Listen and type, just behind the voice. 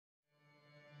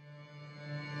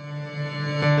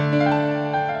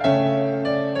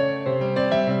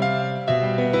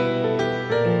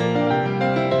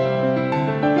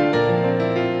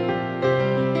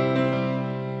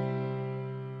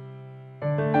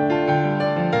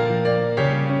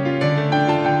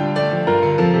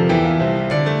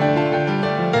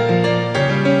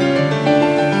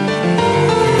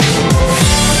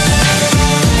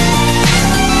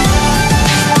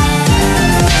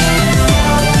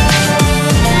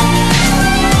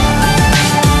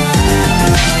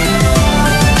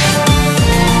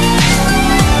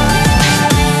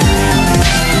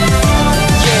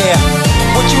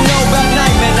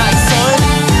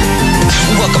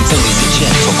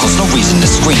close, no reason to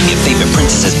scream. Your favorite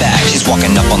princess is back, she's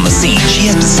walking up on the scene. She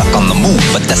has been stuck on the move,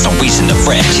 but that's no reason to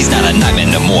fret. She's not a nightmare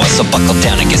no more, so buckle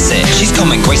down and get set. She's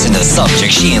coming gracing the subject,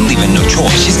 she ain't leaving no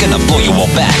choice. She's gonna blow you all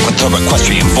back with her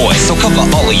equestrian voice. So cover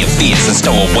all of your fears and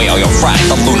stow away all your fright.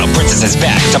 The Lunar Princess is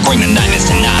back to bring the nightmares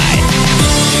tonight.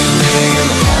 Living in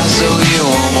the past, so you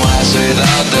won't last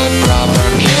without the proper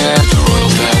care. The royal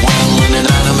farewell and an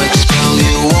animate spell,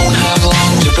 you won't have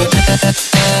long to prepare.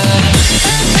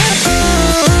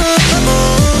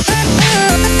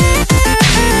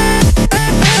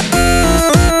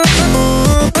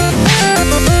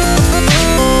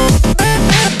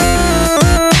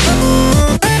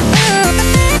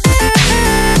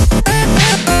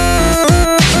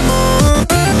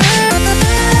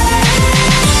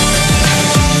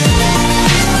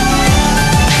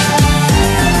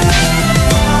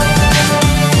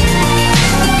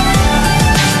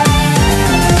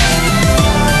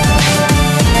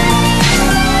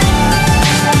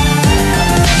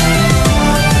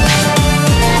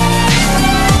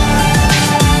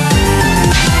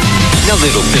 Now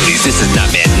little Fillies, this is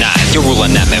Nightmare Night. Your ruler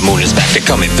Nightmare Moon is back to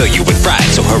come and fill you with fright.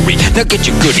 So hurry, now get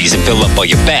your goodies and fill up all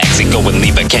your bags. And go and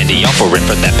leave a candy offering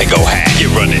for that big ol' hag.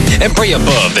 You're running and pray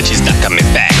above that she's not coming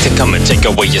back to come and take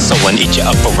away your soul and eat you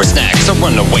up for a snack. So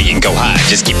run away and go hide,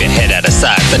 just keep your head out of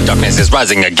sight. The darkness is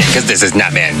rising again, cause this is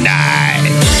Nightmare Night.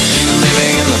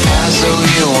 Living in the past, so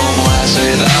you won't